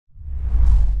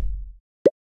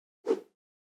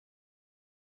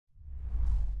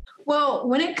Well,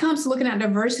 when it comes to looking at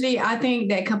diversity, I think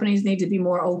that companies need to be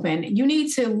more open. You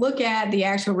need to look at the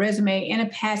actual resume and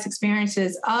the past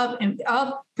experiences of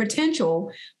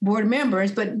potential board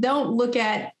members, but don't look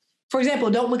at, for example,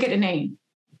 don't look at the name.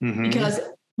 Mm-hmm. Because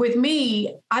with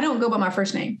me, I don't go by my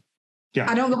first name. Yeah.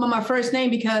 I don't go by my first name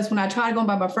because when I tried going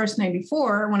by my first name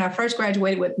before, when I first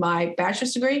graduated with my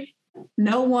bachelor's degree,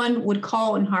 no one would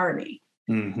call and hire me.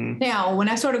 Mm-hmm. Now, when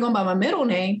I started going by my middle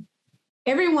name,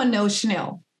 everyone knows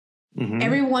Chanel. Mm-hmm.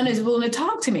 Everyone is willing to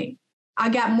talk to me. I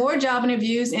got more job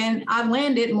interviews and I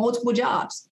landed multiple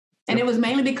jobs. And It was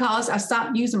mainly because I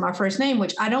stopped using my first name,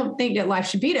 which I don't think that life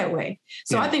should be that way.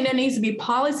 So I think there needs to be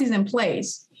policies in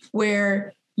place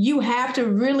where you have to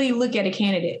really look at a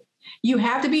candidate. You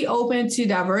have to be open to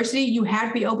diversity. You have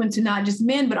to be open to not just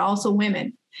men, but also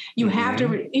women. You have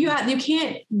to, you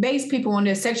can't base people on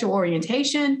their sexual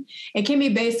orientation. It can be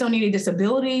based on any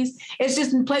disabilities. It's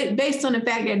just based on the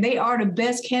fact that they are the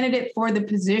best candidate for the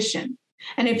position.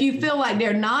 And if you feel like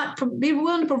they're not, be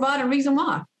willing to provide a reason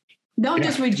why. Don't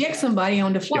just reject somebody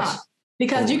on the fly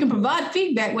because you can provide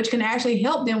feedback, which can actually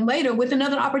help them later with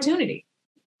another opportunity.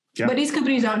 Yeah. But these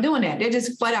companies aren't doing that. They're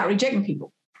just flat out rejecting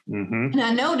people. Mm-hmm. And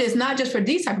I know this not just for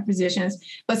these type of positions,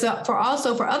 but for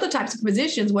other types of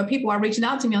positions where people are reaching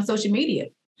out to me on social media.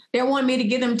 They want me to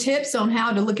give them tips on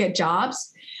how to look at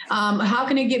jobs. How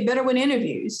can they get better with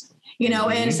interviews?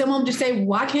 And someone just say,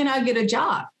 why can't I get a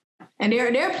job? And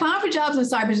they're applying for jobs in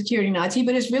cybersecurity and IT,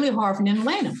 but it's really hard for them to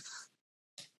land them.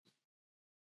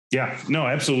 Yeah, no,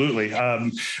 absolutely.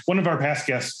 One of our past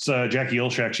guests, Jackie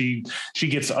Ilshak, she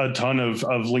gets a ton of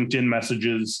LinkedIn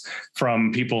messages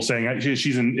from people saying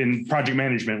she's in project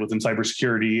management within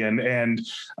cybersecurity, and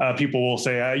people will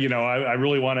say, I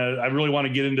really want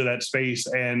to get into that space,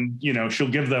 and she'll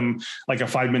give them like a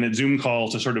 5-minute Zoom call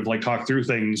to sort of like talk through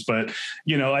things. But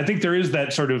I think there is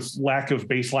that sort of lack of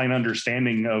baseline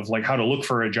understanding of like how to look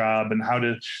for a job and how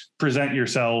to present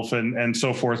yourself and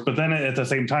so forth. But then at the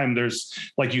same time, there's,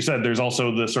 like you said, there's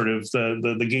also the sort of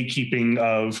the gatekeeping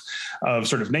of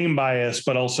sort of name bias,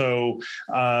 but also,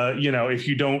 if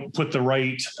you don't put the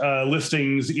right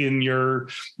listings in your,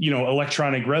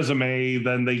 electronic resume,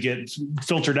 then they get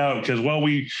filtered out because, well,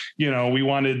 we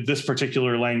wanted this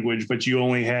particular language, but you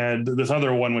only had this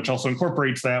other one, which also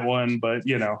incorporates that one. But,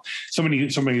 so many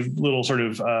little sort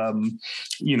of,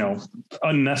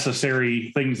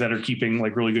 unnecessary things that are keeping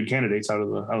like really good candidates out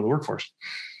of the workforce.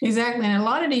 Exactly. And a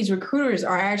lot of these recruiters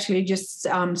are actually just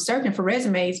searching for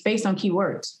resumes based on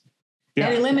keywords. Yeah.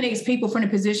 That eliminates people from the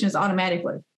positions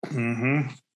automatically. Mm-hmm.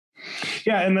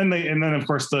 Yeah. And then of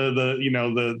course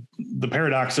the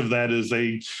paradox of that is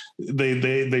they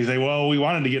say, well, we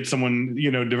wanted to get someone,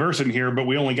 diverse in here, but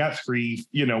we only got three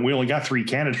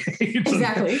candidates.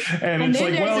 Exactly. and it's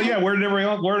like, well, yeah, where did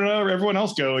everyone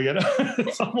else go?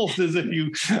 It's almost as if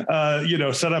you,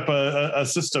 set up a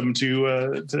system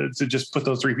to just put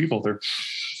those three people through.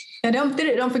 And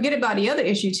don't forget about the other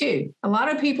issue too. A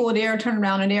lot of people, they are turn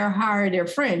around and they are hire their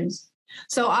friends.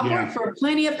 So I've worked for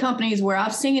plenty of companies where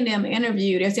I've seen them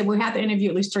interview. They said, we have to interview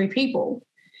at least 3 people,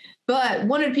 but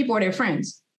one of the people are their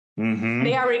friends. Mm-hmm.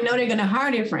 They already know they're going to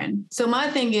hire their friend. So my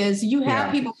thing is you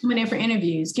have people coming in for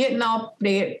interviews, getting all,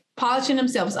 they're polishing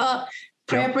themselves up,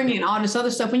 prepping and all this other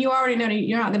stuff when you already know that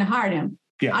you're not going to hire them.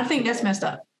 Yeah. I think that's messed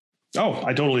up. Oh,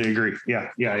 I totally agree.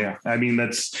 Yeah. I mean,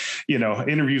 that's,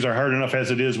 interviews are hard enough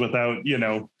as it is without,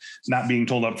 not being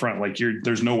told up front, like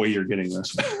there's no way you're getting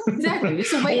this. Exactly.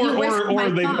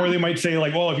 Or they might say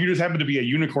like, well, if you just happen to be a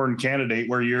unicorn candidate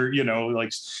where you're,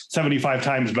 like 75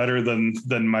 times better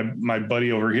than my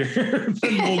buddy over here, then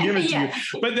we'll give it to you.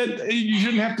 But you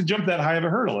shouldn't have to jump that high of a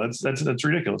hurdle. That's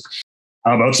ridiculous.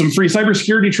 How about some free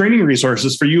cybersecurity training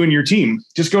resources for you and your team?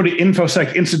 Just go to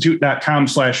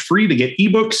infosecinstitute.com/free to get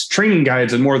ebooks, training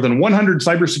guides, and more than 100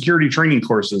 cybersecurity training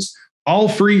courses, all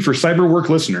free for CyberWork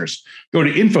listeners. Go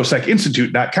to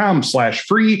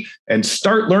infosecinstitute.com/free and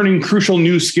start learning crucial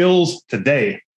new skills today.